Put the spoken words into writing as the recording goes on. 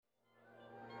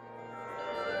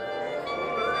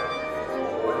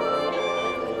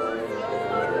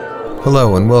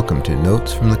Hello and welcome to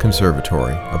Notes from the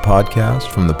Conservatory, a podcast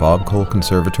from the Bob Cole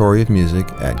Conservatory of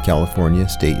Music at California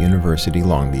State University,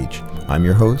 Long Beach. I'm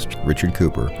your host, Richard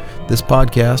Cooper. This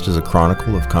podcast is a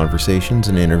chronicle of conversations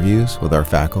and interviews with our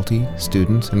faculty,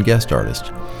 students, and guest artists.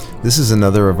 This is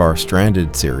another of our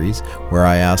Stranded series, where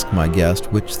I ask my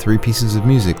guest which 3 pieces of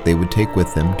music they would take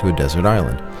with them to a desert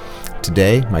island.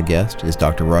 Today, my guest is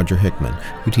Dr. Roger Hickman,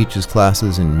 who teaches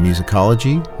classes in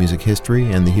musicology, music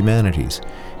history, and the humanities.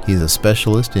 He is a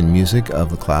specialist in music of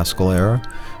the classical era,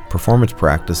 performance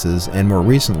practices, and more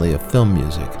recently of film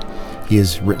music. He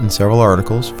has written several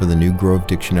articles for the New Grove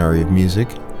Dictionary of Music,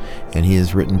 and he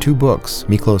has written 2 books,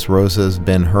 Miklos Rozsa's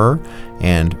Ben-Hur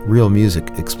and Real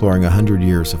Music, Exploring 100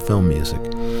 Years of Film Music.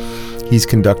 He's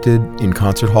conducted in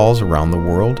concert halls around the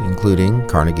world, including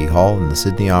Carnegie Hall and the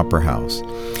Sydney Opera House.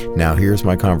 Now here's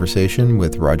my conversation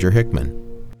with Roger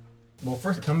Hickman. Well,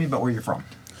 first, tell me about where you're from.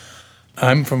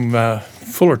 I'm from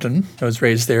Fullerton. I was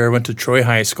raised there. I went to Troy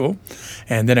High School,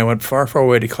 and then I went far, far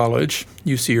away to college,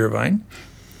 UC Irvine.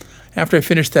 After I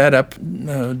finished that up,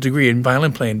 degree in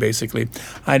violin playing, basically,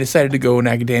 I decided to go in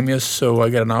academia, so I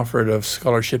got an offer of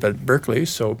scholarship at Berkeley,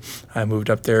 so I moved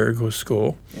up there to go to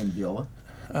school. And viola?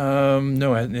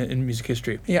 No, in music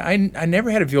history. Yeah, I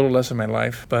never had a viola lesson in my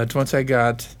life, but once I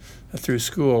got through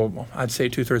school, I'd say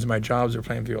 2/3 of my jobs were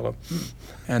playing viola.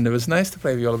 And it was nice to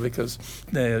play viola because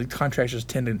the contractors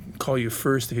tend to call you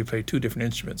first if you play 2 different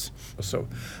instruments. So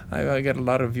I got a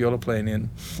lot of viola playing in.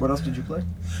 What else did you play?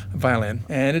 Violin.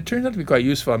 And it turned out to be quite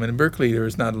useful. I mean, in Berkeley, there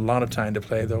was not a lot of time to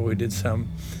play, though we did some.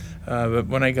 But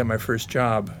when I got my first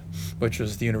job, which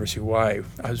was the University of Hawaii,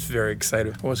 I was very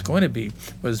excited. What it was going to be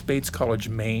was Bates College,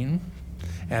 Maine,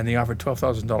 and they offered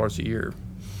 $12,000 a year.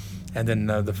 And then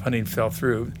the funding fell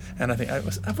through, and I think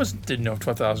didn't know if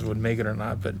 12,000 would make it or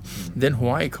not. But then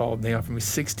Hawaii called, and they offered me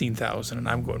 16,000, and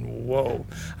I'm going, whoa!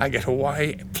 I get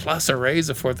Hawaii plus a raise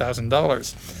of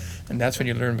 $4,000, and that's when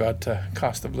you learn about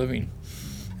cost of living.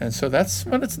 And so that's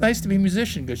when it's nice to be a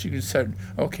musician, because you can start,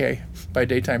 okay, by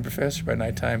daytime professor, by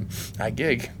nighttime I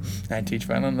gig. I teach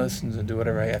violin lessons and do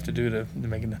whatever I have to do to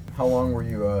make it. How long were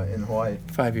you in Hawaii?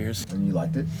 5 years. And you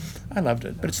liked it? I loved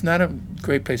it, but it's not a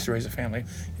great place to raise a family.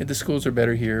 The schools are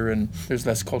better here, and there's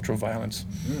less cultural violence.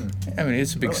 I mean,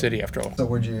 it's a big city after all. So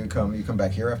where'd you come? You come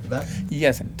back here after that?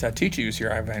 Yes, to teach at UC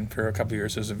Irvine for a couple of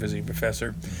years as a visiting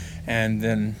professor, and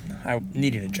then I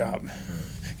needed a job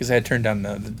because I had turned down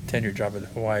the tenure job at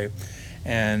Hawaii,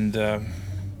 and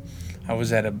I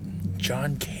was at a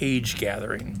John Cage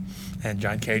gathering, and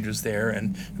John Cage was there,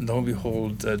 and lo and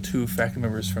behold, 2 faculty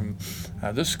members from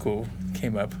this school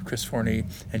came up, Chris Forney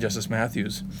and Justice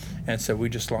Matthews, and said, we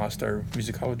just lost our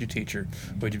musicology teacher.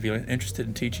 Would you be interested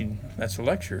in teaching? That's a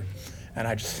lecture. And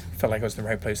I just felt like I was in the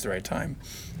right place at the right time.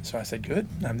 So I said, good,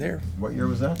 I'm there. What year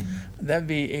was that? That'd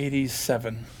be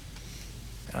 87.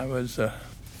 I was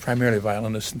primarily a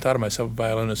violinist and thought of myself a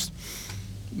violinist.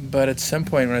 But at some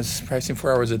point when I was practicing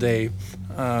 4 hours a day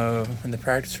in the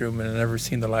practice room and had never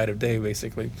seen the light of day,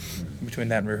 basically, between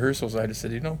that and rehearsals, I just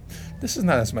said, this is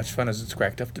not as much fun as it's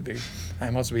cracked up to be. I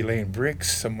must be laying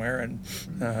bricks somewhere. And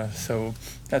so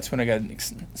that's when I got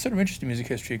sort of interested in music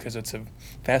history, because it's a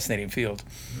fascinating field.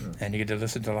 And you get to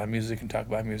listen to a lot of music and talk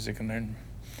about music and learn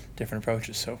different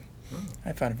approaches. So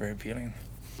I found it very appealing.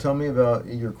 Tell me about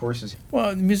your courses.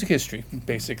 Well, music history,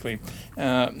 basically.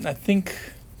 I think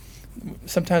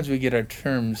sometimes we get our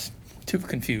terms too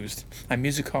confused.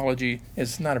 Musicology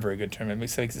is not a very good term. It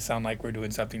makes it sound like we're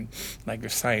doing something like a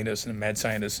scientist and a mad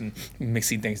scientist and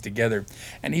mixing things together.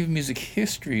 And even music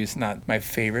history is not my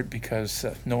favorite, because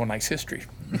no one likes history.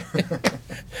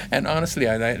 And honestly,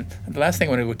 the last thing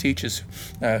I want to go teach is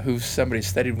who somebody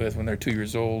studied with when they're 2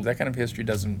 years old. That kind of history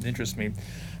doesn't interest me.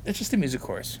 It's just a music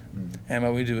course. And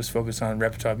what we do is focus on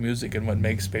repertoire music and what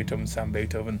makes Beethoven sound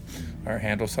Beethoven, or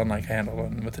Handel sound like Handel,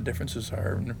 and what the differences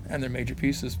are, and their major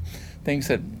pieces, things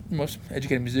that most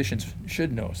educated musicians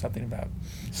should know something about.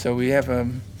 So we have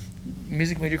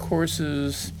music major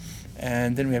courses,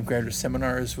 and then we have graduate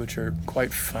seminars, which are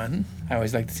quite fun. I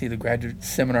always like to see the graduate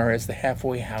seminar as the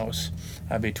halfway house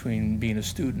between being a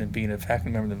student and being a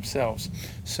faculty member themselves.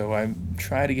 So I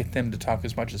try to get them to talk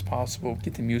as much as possible,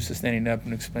 get them used to standing up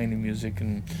and explaining music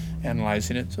and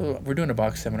analyzing it. So we're doing a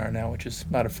Bach seminar now, which is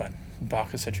a lot of fun.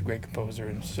 Bach is such a great composer,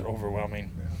 and it's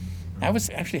overwhelming. I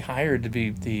was actually hired to be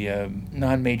the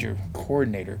non-major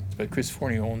coordinator, but Chris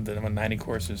Forney owned the 90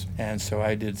 courses, and so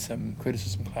I did some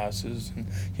criticism classes and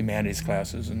humanities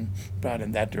classes and brought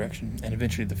in that direction, and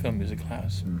eventually the film music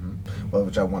class. Well,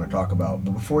 which I want to talk about.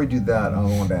 But before we do that, I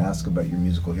wanted to ask about your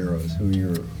musical heroes. Who do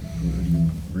you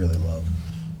really love?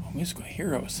 Oh, musical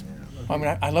heroes. I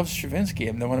mean, I love Stravinsky,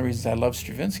 and one of the reasons I love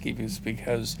Stravinsky is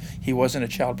because he wasn't a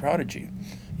child prodigy.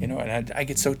 And I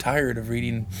get so tired of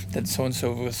reading that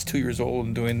so-and-so was 2 years old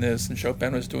and doing this, and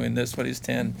Chopin was doing this when he's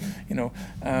 10.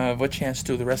 What chance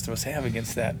do the rest of us have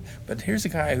against that? But here's a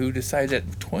guy who decides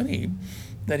at 20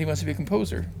 that he wants to be a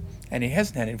composer. And he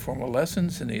hasn't had any formal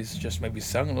lessons, and he's just maybe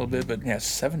sung a little bit, but he has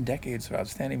 7 decades of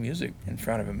outstanding music in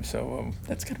front of him. So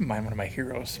that's kind of one of my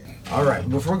heroes. All right,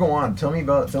 before we go on, tell me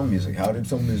about film music. How did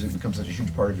film music become such a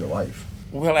huge part of your life?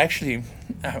 Well, actually,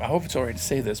 I hope it's all right to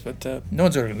say this, but no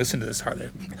one's ever going to listen to this hardly.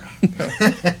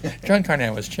 John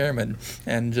Carnahan was chairman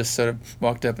and just sort of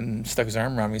walked up and stuck his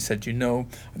arm around me and said,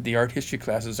 the art history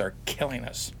classes are killing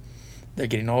us. They're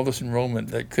getting all this enrollment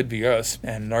that could be us,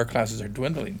 and our classes are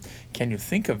dwindling. Can you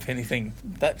think of anything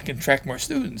that can attract more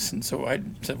students? And so I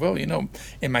said, well,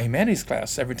 in my humanities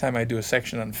class, every time I do a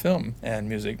section on film and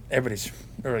music, everybody's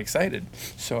really excited.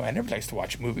 So I never likes to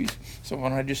watch movies, so why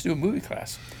don't I just do a movie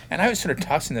class? And I was sort of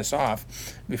tossing this off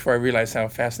before I realized how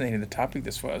fascinating the topic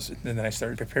this was. And then I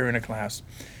started preparing a class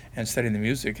and studying the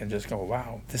music and just go,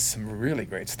 wow, there's some really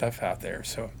great stuff out there.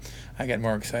 So I got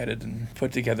more excited and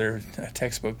put together a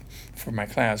textbook for my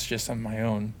class just on my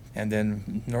own. And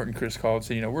then Norton Chris called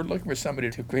and said, we're looking for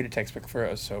somebody to create a textbook for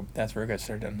us. So that's where I got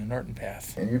started on the Norton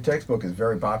path. And your textbook is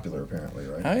very popular, apparently,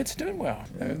 right? It's doing well.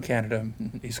 Yeah. Canada,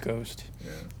 East Coast.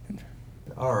 Yeah.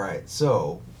 All right,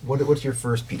 so what's your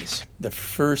first piece? The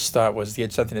first thought was to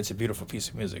get something that's a beautiful piece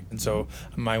of music. And so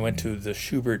I went to the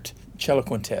Schubert Cello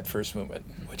Quintet First Movement,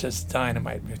 which has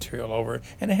dynamite material over,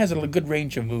 and it has a good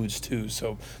range of moods too.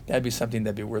 So that'd be something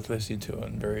that'd be worth listening to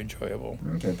and very enjoyable.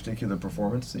 Okay, particular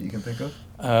performance that you can think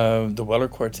of? The Weller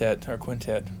Quartet, or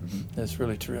Quintet, is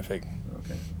really terrific.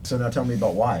 Okay. So now tell me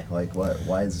about why.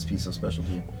 Why is this piece so special to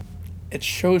you? It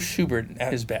shows Schubert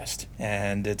at his best,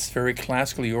 and it's very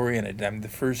classically oriented. I mean, the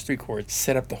first 3 chords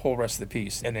set up the whole rest of the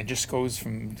piece, and it just goes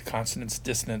from consonance,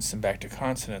 dissonance, and back to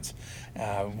consonance.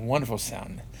 Wonderful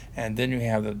sound. And then you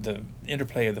have the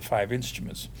interplay of the 5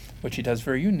 instruments, which he does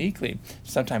very uniquely,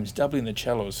 sometimes doubling the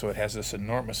cello, so it has this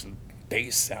enormous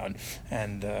bass sound,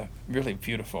 and really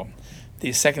beautiful.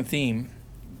 The second theme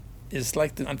is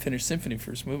like the Unfinished Symphony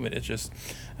First Movement. It just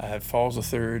falls a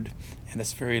third, and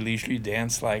it's very leisurely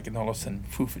dance-like, and all of a sudden,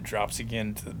 poof, it drops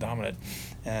again to the dominant,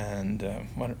 and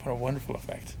what a wonderful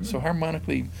effect. So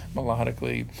harmonically,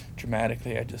 melodically,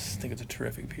 dramatically, I just think it's a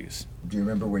terrific piece. Do you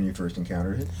remember when you first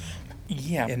encountered it?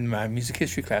 Yeah, in my music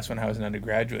history class when I was an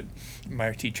undergraduate,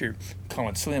 my teacher,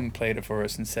 Colin Slim, played it for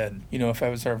us and said, if I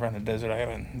was ever on a desert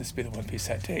island, this would be the one piece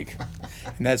I'd take.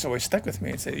 And that's always stuck with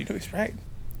me and said, he's right.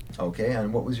 Okay,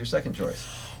 and what was your second choice?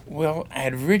 Well, I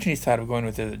had originally thought of going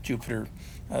with the Jupiter,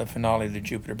 finale of the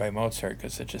Jupiter by Mozart,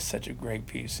 because it's just such a great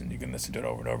piece, and you can listen to it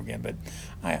over and over again. But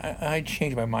I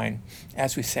changed my mind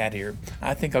as we sat here.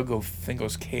 I think I'll go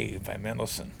Fingal's Cave by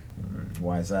Mendelssohn.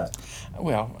 Why is that?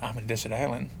 Well, I'm on a desert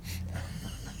island.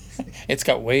 It's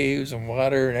got waves and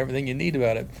water and everything you need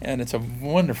about it. And it's a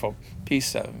wonderful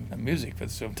piece of music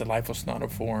with a delightful sonata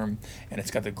form, and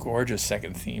it's got the gorgeous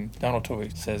second theme. Donald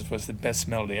Tovey says was the best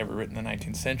melody ever written in the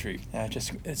 19th century.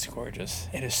 It's gorgeous.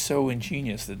 It is so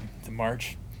ingenious, the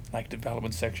march, like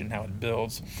development section, how it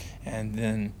builds, and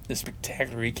then the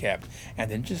spectacular recap, and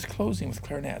then just closing with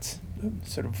clarinets,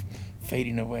 sort of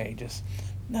fading away. Just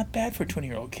not bad for a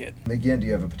 20-year-old kid. Again, do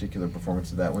you have a particular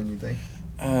performance of that one, you think?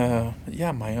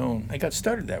 Yeah, my own. I got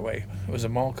started that way. It was a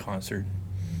mall concert,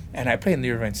 and I played in the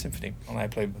Irvine Symphony, and I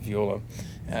played viola.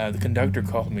 The conductor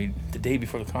called me the day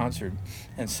before the concert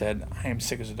and said, I am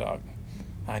sick as a dog.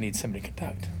 I need somebody to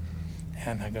conduct.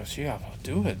 And I go, yeah, I'll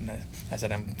do it. And I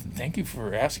said, thank you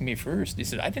for asking me first. He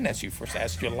said, I didn't ask you first, I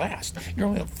asked you last. You're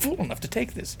only a fool enough to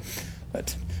take this.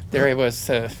 But there I was.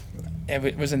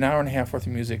 It was an hour and a half worth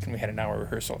of music, and we had an hour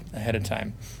rehearsal ahead of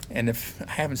time. And if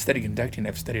I haven't studied conducting,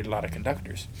 I've studied a lot of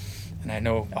conductors, and I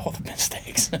know all the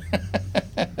mistakes.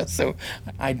 So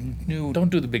I knew, don't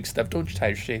do the big stuff, don't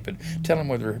try to shape it. Tell them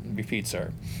where the repeats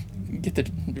are. Get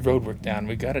the road work down.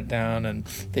 We got it down, and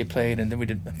they played, and then we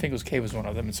did, Fingal's Cave was one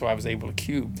of them, and so I was able to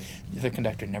cue. The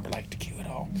conductor never liked to cue at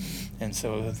all, and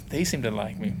so they seemed to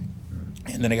like me.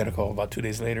 And then I got a call about 2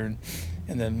 days later,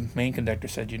 and the main conductor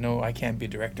said, I can't be a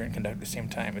director and conductor at the same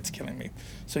time. It's killing me.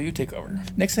 So you take over.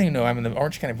 Next thing you know, I'm in the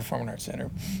Orange County Performing Arts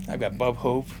Center. I've got Bob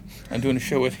Hope. I'm doing a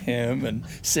show with him, and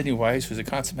Sidney Weiss, who's a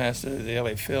concertmaster at the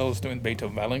LA Phil's, doing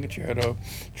Beethoven Violin Concerto.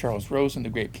 Charles Rosen, the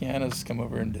great pianist, come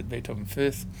over and did Beethoven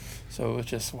Fifth. So it's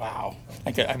just, wow.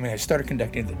 I started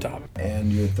conducting at the top.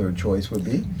 And your third choice would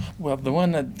be? Well, the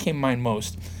one that came to mind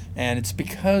most, and it's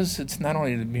because it's not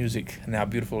only the music and how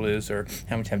beautiful it is or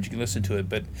how many times you can listen to it,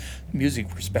 but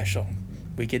music, we're special.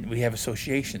 We have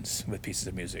associations with pieces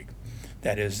of music.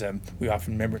 That is, we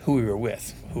often remember who we were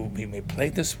with, who we may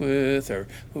played this with, or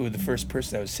who the first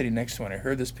person I was sitting next to when I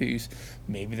heard this piece.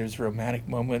 Maybe there's a romantic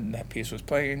moment and that piece was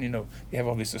playing. You have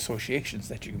all these associations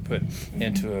that you can put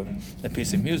into a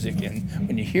piece of music, and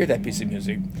when you hear that piece of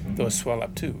music, those swell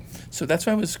up too. So that's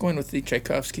why I was going with the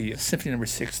Tchaikovsky Symphony No.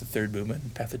 6, the third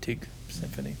movement, Pathétique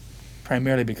Symphony,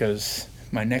 primarily because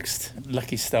my next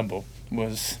lucky stumble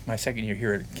was my second year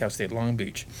here at Cal State Long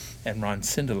Beach, and Ron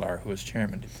Sindelar, who was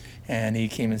chairman. And he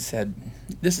came and said,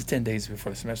 this is 10 days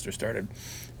before the semester started,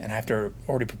 and I have to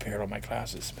already prepared all my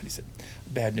classes. But he said,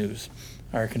 bad news,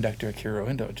 our conductor, Akira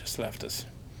Indo, just left us.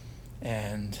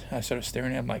 And I started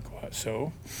staring at him like, what,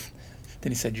 so?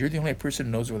 Then he said, you're the only person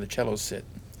who knows where the cellos sit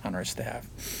on our staff.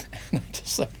 And I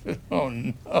just like, oh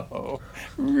no,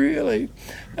 really?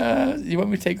 You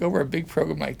want me to take over a big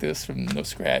program like this from no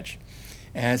scratch?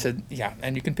 And I said, yeah,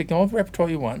 and you can pick all the repertoire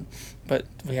you want, but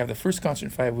we have the first concert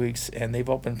in 5 weeks, and they've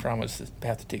all been promised the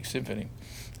Pathétique Symphony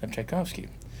of Tchaikovsky.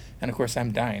 And of course,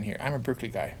 I'm dying here. I'm a Berkeley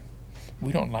guy.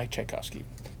 We don't like Tchaikovsky.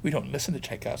 We don't listen to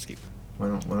Tchaikovsky. Why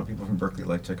don't people from Berkeley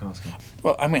like Tchaikovsky?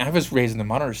 Well, I mean, I was raised in the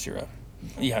modernist era.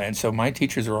 Yeah, and so my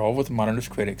teachers are all with the modernist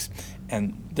critics,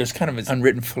 and there's kind of an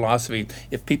unwritten philosophy,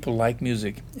 if people like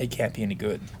music, it can't be any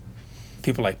good.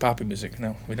 People like poppy music.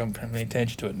 No, we don't pay any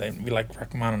attention to it. We like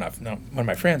Rachmaninoff. No, one of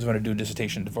my friends wanted to do a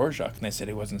dissertation on Dvorak, and they said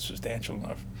he wasn't substantial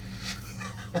enough.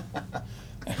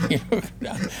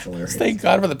 Thank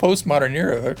God for the postmodern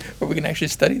era, where we can actually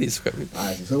study these. So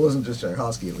it wasn't just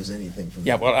Tchaikovsky; it was anything from.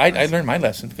 Yeah, well, I learned my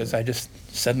lesson because I just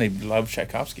suddenly loved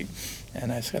Tchaikovsky,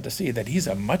 and I just got to see that he's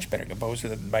a much better composer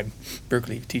than my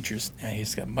Berkeley teachers, and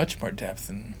he's got much more depth,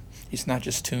 and he's not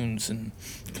just tunes and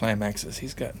climaxes.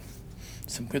 He's got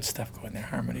some good stuff going there,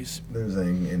 harmonies. There's a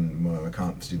thing in one of my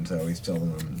comp students, I always tell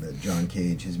them that John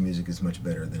Cage, his music is much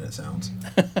better than it sounds.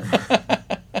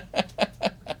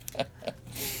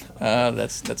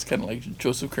 That's kind of like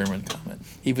Joseph Kerman comment.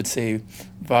 He would say,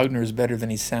 Wagner is better than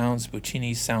he sounds,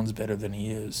 Puccini sounds better than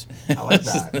he is. I like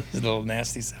that. His little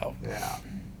nasty self. Yeah.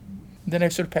 Then I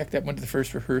sort of packed up, went to the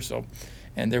first rehearsal,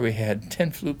 and there we had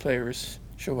 10 flute players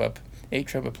show up, 8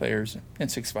 trumpet players, and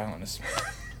 6 violinists.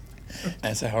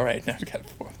 I said, all right, now I've got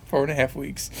 4.5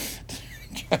 weeks to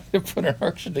try to put an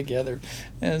orchestra together.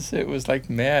 And so it was like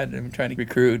mad. I'm trying to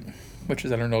recruit, which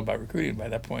is I learned all about recruiting by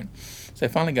that point. So I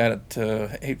finally got it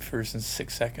to 8 firsts and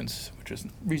 6 seconds, which was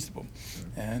reasonable.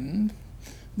 And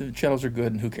the cellos are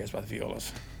good, and who cares about the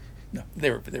violas? No,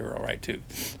 they were all right too.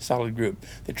 Solid group.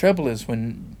 The trouble is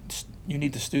when you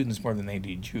need the students more than they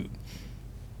need you.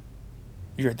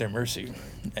 You're at their mercy.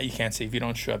 You can't say if you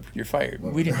don't show up, you're fired.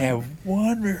 We didn't have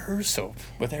one rehearsal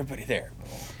with everybody there.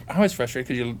 I was frustrated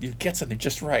because you get something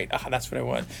just right. That's what I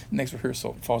want. Next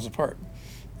rehearsal falls apart.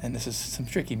 And this is some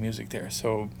tricky music there.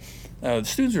 So the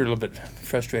students were a little bit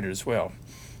frustrated as well.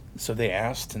 So they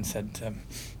asked and said,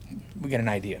 we got an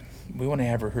idea. We want to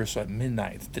have rehearsal at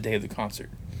midnight, the day of the concert.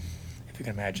 If you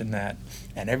can imagine that.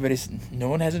 And no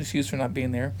one has an excuse for not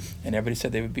being there. And everybody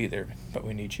said they would be there. But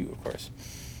we need you, of course.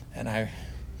 And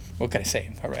what can I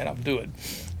say? All right, I'll do it.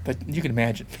 But you can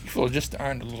imagine, people just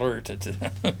aren't alert at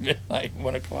midnight,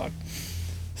 1 o'clock.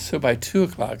 So by 2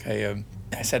 o'clock, I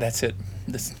said, that's it.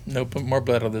 No more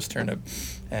blood on this turnip.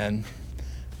 And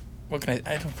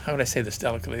how would I say this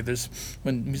delicately?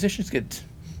 When musicians get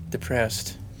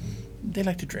depressed, they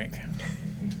like to drink.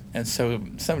 And so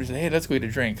somebody said, hey, let's go get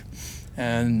a drink.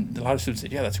 And a lot of students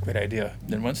said, yeah, that's a great idea.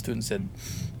 Then one student said,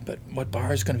 but what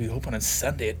bar is going to be open on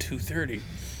Sunday at 2:30?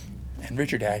 And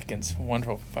Richard Atkins, a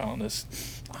wonderful violinist,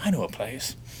 I know a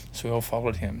place. So we all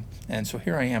followed him. And so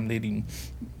here I am leading,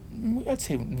 I'd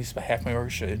say at least about half my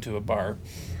orchestra into a bar.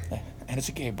 And it's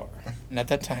a gay bar. And at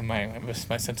that time, my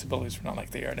sensibilities were not like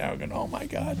they are now. Going, oh my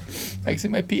God, I can see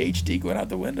my PhD going out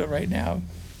the window right now.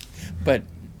 But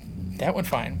that went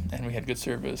fine. And we had good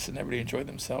service and everybody enjoyed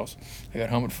themselves. I got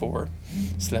home at 4,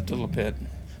 slept a little bit.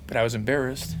 But I was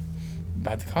embarrassed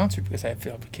by the concert because I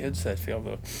failed the kids. I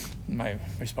failed my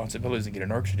responsibilities to get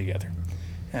an orchestra together.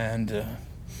 And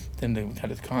then they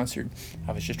had the concert.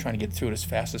 I was just trying to get through it as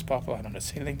fast as possible. I don't want to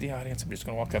say anything to the audience. I'm just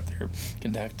going to walk up there,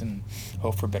 conduct, and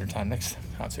hope for a better time next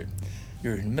concert.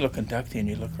 You're in the middle of conducting and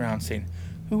you look around saying,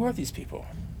 who are these people?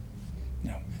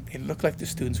 No, they look like the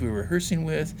students we were rehearsing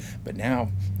with, but now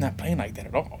not playing like that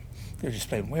at all. They're just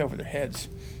playing way over their heads.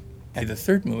 And the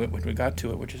third movement, when we got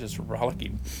to it, which is this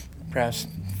rollicking brass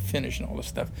finish and all this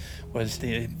stuff, was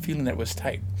the feeling that was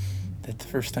tight. That the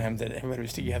first time that everybody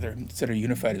was together, sort of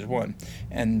unified as one.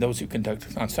 And those who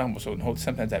conduct ensembles would hold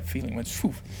sometimes that feeling went,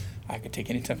 phew, I could take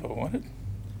any tempo I wanted.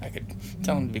 I could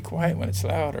tell them to be quiet when it's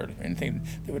loud or anything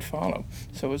they would follow.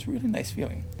 So it was a really nice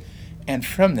feeling. And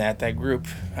from that group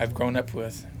I've grown up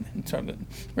with,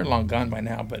 we're long gone by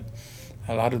now, but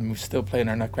a lot of them still play in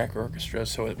our Nutcracker Orchestra,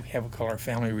 so we have what we call our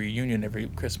family reunion every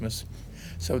Christmas.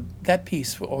 So that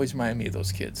piece will always remind me of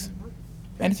those kids.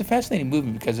 And it's a fascinating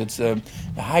movement because it's a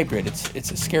hybrid. It's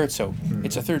a scherzo.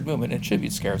 It's a third movement. It should be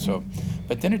scherzo.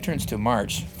 But then it turns to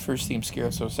march. First theme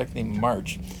scherzo, second theme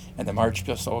march. And the march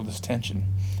builds all this tension.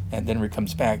 And then when it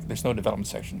comes back, there's no development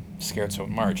section. Scherzo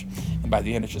and march. And by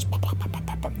the end, it's just pop, pop, pop, pop,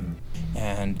 pop, pop.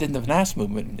 And then the last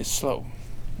movement is slow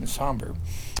and somber.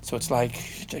 So it's like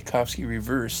Tchaikovsky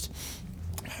reversed.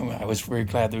 I was very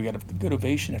glad that we got a good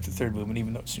ovation after the third movement,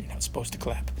 even though you're not supposed to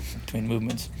clap between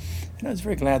movements. And I was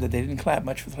very glad that they didn't clap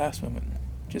much for the last movement,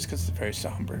 just because it's very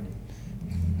somber.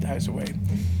 Dies away.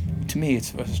 To me,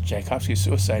 it was Tchaikovsky's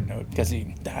suicide note, because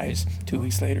he dies 2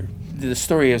 weeks later. The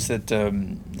story is that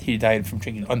he died from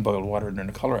drinking unboiled water during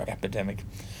a cholera epidemic.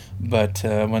 But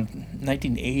when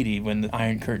 1980, when the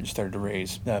Iron Curtain started to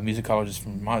raise, the musicologist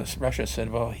from Russia said,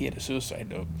 well, he had a suicide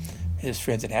note. His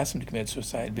friends had asked him to commit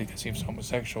suicide because he was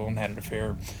homosexual and had an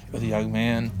affair with a young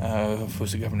man who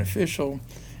was a government official,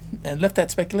 and left that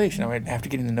speculation. After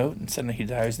getting the note, and suddenly he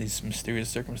dies in these mysterious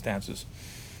circumstances.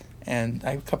 And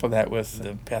I couple that with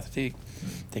the Pathétique,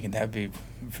 thinking that would be a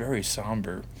very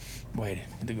somber way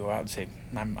to go out and say,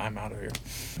 I'm out of here.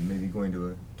 Maybe going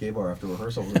to a gay bar after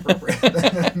rehearsal was appropriate.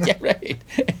 Yeah, right.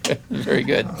 Very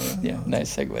good. Yeah,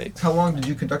 nice segue. How long did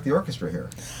you conduct the orchestra here?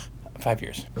 5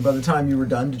 years. And by the time you were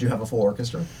done, did you have a full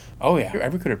orchestra? Oh, yeah. I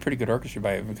recruited a pretty good orchestra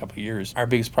by a couple of years. Our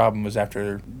biggest problem was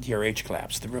after DRH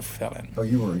collapsed, the roof fell in. Oh,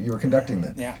 you were conducting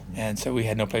that? Yeah, and so we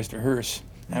had no place to rehearse.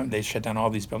 And they shut down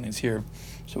all these buildings here,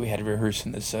 so we had to rehearse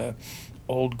in this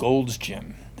old Gold's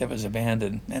Gym that was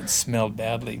abandoned and smelled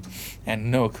badly, and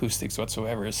no acoustics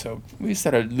whatsoever. So we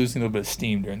started losing a little bit of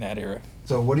steam during that era.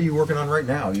 So what are you working on right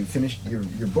now? You finished your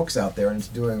book's out there and it's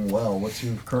doing well. What's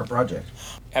your current project?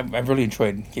 I've really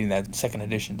enjoyed getting that second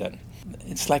edition done.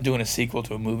 It's like doing a sequel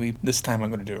to a movie. This time I'm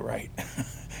going to do it right.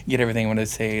 Get everything I want to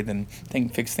say, then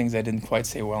fix things I didn't quite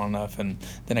say well enough, and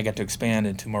then I got to expand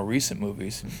into more recent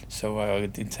movies. So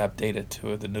it's updated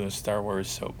to the newest Star Wars.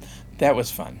 So that was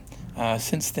fun.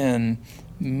 Since then,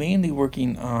 mainly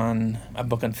working on a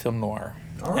book on film noir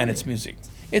and its music.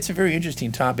 It's a very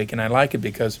interesting topic, and I like it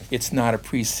because it's not a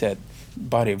preset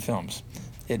body of films.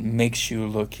 It makes you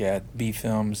look at B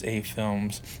films, A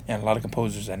films, and a lot of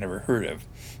composers I never heard of.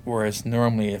 Whereas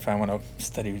normally, if I want to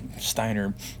study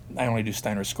Steiner, I only do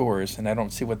Steiner scores, and I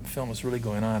don't see what film was really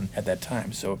going on at that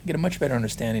time. So I get a much better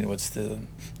understanding of what's the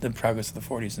progress of the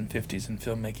 40s and 50s in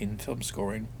filmmaking and film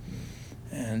scoring.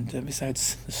 And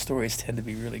besides, the stories tend to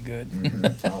be really good.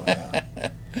 Mm-hmm. Oh, yeah.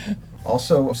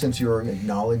 Also, since you're an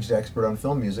acknowledged expert on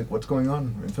film music, what's going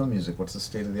on in film music? What's the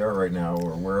state of the art right now,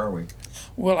 or where are we?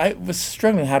 Well, I was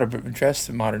struggling how to address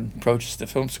the modern approaches to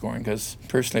film scoring because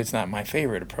personally it's not my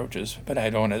favorite approaches, but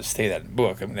I don't want to say that in the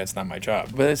book. I mean, that's not my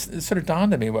job. But it's sort of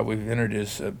dawned on me what we've entered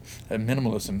is a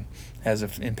minimalism has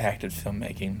impacted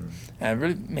filmmaking. And I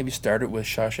really maybe started with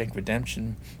Shawshank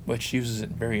Redemption, which uses it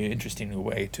in a very interesting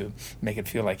way to make it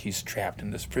feel like he's trapped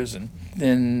in this prison.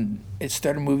 Then it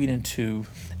started moving into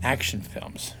action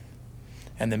films.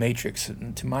 And The Matrix,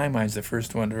 to my mind, is the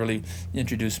first one to really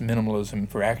introduce minimalism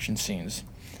for action scenes.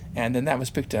 And then that was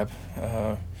picked up,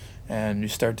 and you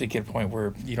start to get a point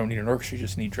where you don't need an orchestra, you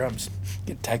just need drums.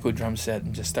 Get a taiko drum set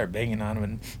and just start banging on them,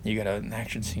 and you got an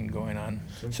action scene going on.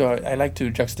 So I like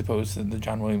to juxtapose the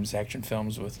John Williams action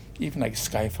films with even like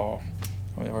Skyfall,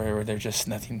 where they're just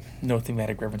no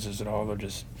thematic references at all, they're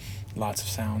just lots of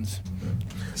sounds.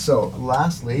 So,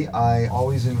 lastly, I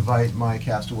always invite my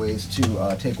castaways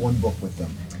to take one book with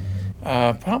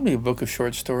them. Probably a book of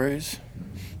short stories,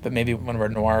 but maybe one of our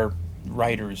noir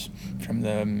writers from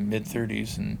the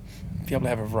mid-30s, and be able to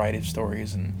have a variety of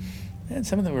stories, and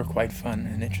some of them were quite fun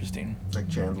and interesting. Like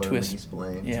Chandler, Twist. Mickey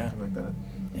Spillane, Yeah. something like that.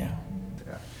 Yeah.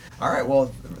 All right, well,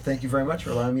 thank you very much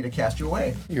for allowing me to cast you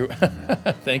away.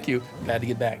 Thank you. Glad to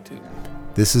get back to.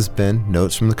 This has been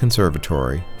Notes from the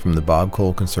Conservatory from the Bob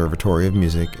Cole Conservatory of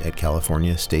Music at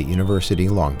California State University,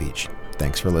 Long Beach.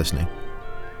 Thanks for listening.